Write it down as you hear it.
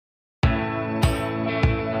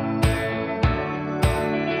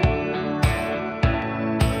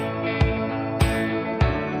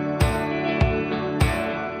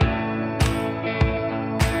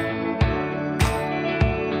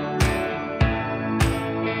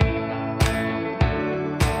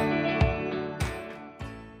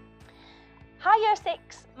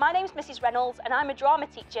6, my name's Mrs Reynolds and I'm a drama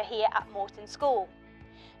teacher here at Moreton School.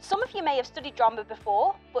 Some of you may have studied drama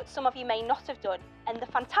before, but some of you may not have done. And the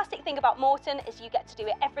fantastic thing about Moreton is you get to do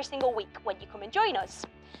it every single week when you come and join us.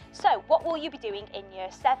 So what will you be doing in Year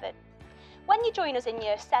 7? When you join us in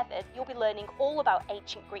Year 7, you'll be learning all about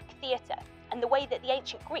ancient Greek theatre and the way that the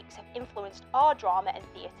ancient Greeks have influenced our drama and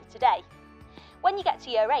theatre today. When you get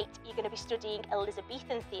to Year 8, you're going to be studying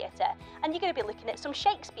Elizabethan theatre and you're going to be looking at some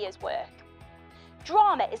Shakespeare's work.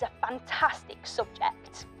 Drama is a fantastic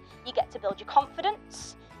subject. You get to build your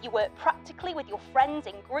confidence, you work practically with your friends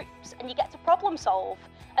in groups, and you get to problem solve.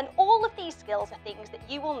 And all of these skills are things that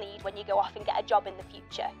you will need when you go off and get a job in the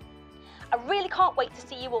future. I really can't wait to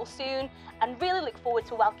see you all soon and really look forward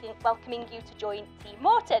to welcoming you to join Team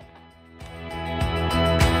Moreton.